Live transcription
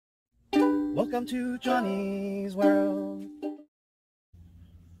Welcome to Johnny's World.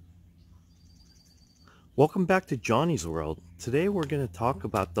 Welcome back to Johnny's World. Today we're going to talk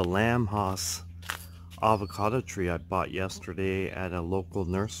about the Lamb Haas avocado tree I bought yesterday at a local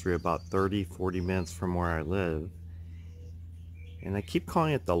nursery about 30-40 minutes from where I live. And I keep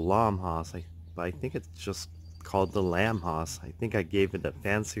calling it the Lamb Haas, but I think it's just called the Lamb Haas. I think I gave it a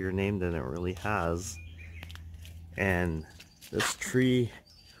fancier name than it really has. And this tree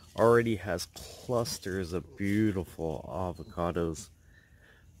already has clusters of beautiful avocados.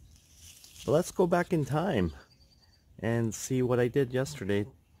 But let's go back in time and see what I did yesterday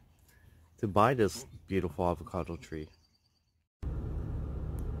to buy this beautiful avocado tree.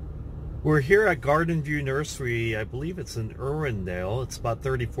 We're here at Garden View Nursery. I believe it's in Irwindale. It's about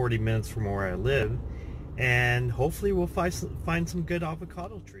 30-40 minutes from where I live, and hopefully we'll find some good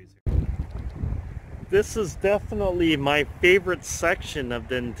avocado trees here. This is definitely my favorite section of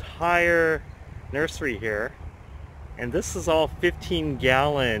the entire nursery here, and this is all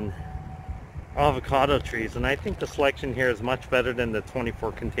 15-gallon avocado trees, and I think the selection here is much better than the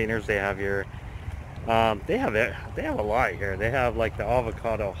 24 containers they have here. They have a lot here. They have like the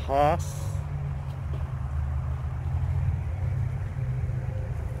avocado Haas.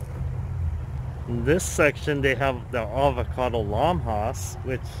 In this section they have the avocado Lamb Haas,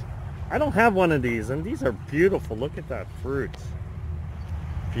 which I don't have one of these, and these are beautiful. Look at that fruit.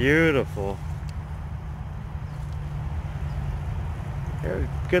 Beautiful. They're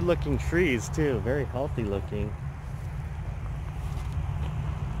good looking trees too, very healthy looking.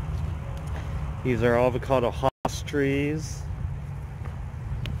 These are avocado Haas trees.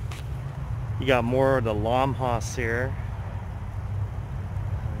 You got more of the Lamb Haas here.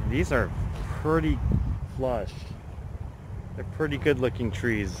 These are pretty flush. They're pretty good looking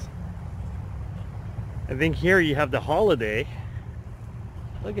trees. I think here you have the Holiday.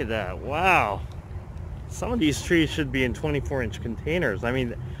 Look at that, wow. Some of these trees should be in 24-inch containers. I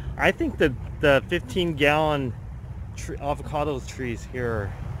mean, I think that the 15-gallon avocado trees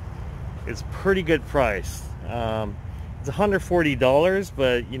here is pretty good price. It's $140,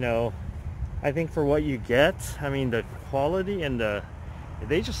 but you know, I think for what you get, I mean, the quality and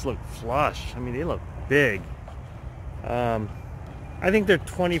they just look flush. I mean, they look big. I think they're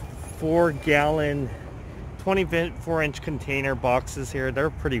 24-gallon, 24-inch container boxes here. They're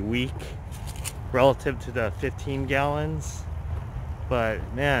pretty weak relative to the 15 gallons, but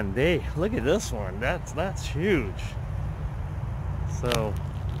man, look at this one. That's huge. So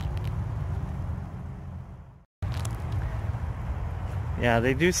yeah,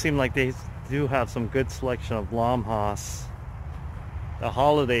 they do seem like they do have some good selection of Lamb Haas. The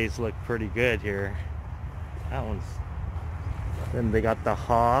Holidays look pretty good here. That one's, then they got the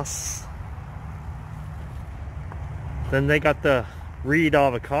Haas, then they got the Reed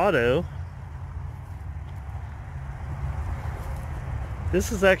avocado.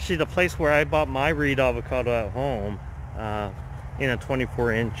 This is actually the place where I bought my Reed avocado at home, in a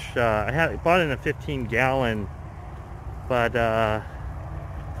 24-inch. I bought it in a 15-gallon, but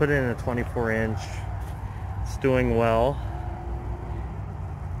put it in a 24-inch. It's doing well.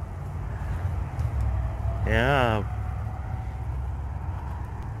 Yeah.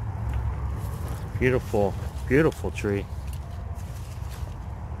 Beautiful, beautiful tree.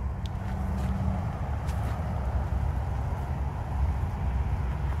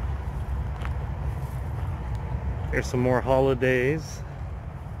 There's some more Holidays.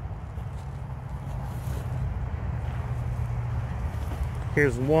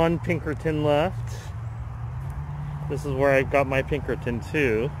 Here's one Pinkerton left. This is where I got my Pinkerton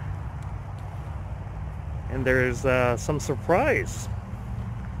too. And there's some surprise.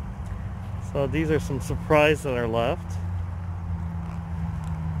 So these are some surprise that are left.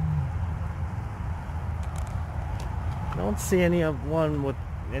 I don't see any of one with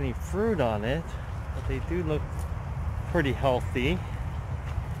any fruit on it, but they do look pretty healthy.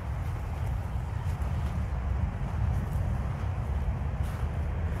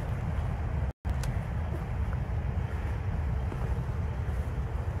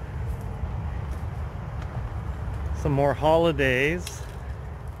 Some more Holidays.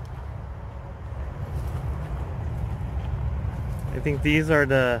 I think these are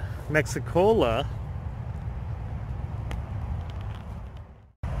the Mexicola.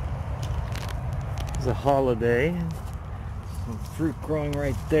 There's a Holiday. Some fruit growing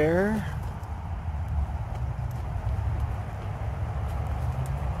right there.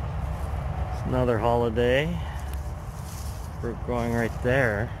 It's another Holiday. Fruit growing right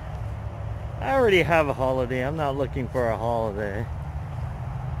there. I already have a Holiday. I'm not looking for a Holiday.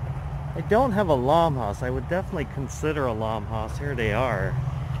 I don't have a Lamb Haas. I would definitely consider a Lamb Haas. Here they are.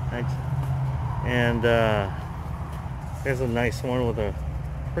 And there's a nice one with a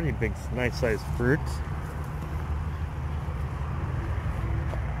pretty big, nice sized fruit.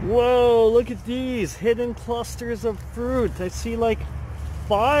 Whoa, look at these hidden clusters of fruit. I see like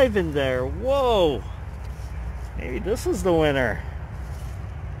 5 in there. Whoa, maybe this is the winner.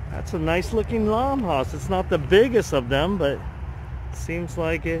 That's a nice looking llama. It's not the biggest of them, but it seems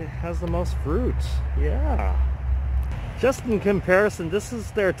like it has the most fruit. Yeah. Just in comparison, this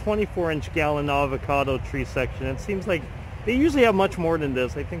is their 24-inch gallon avocado tree section. It seems like they usually have much more than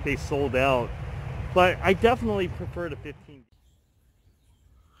this. I think they sold out. But I definitely prefer the 15.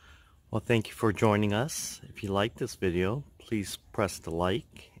 Well, thank you for joining us. If you like this video, please press the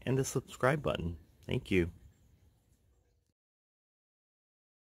like and the subscribe button. Thank you.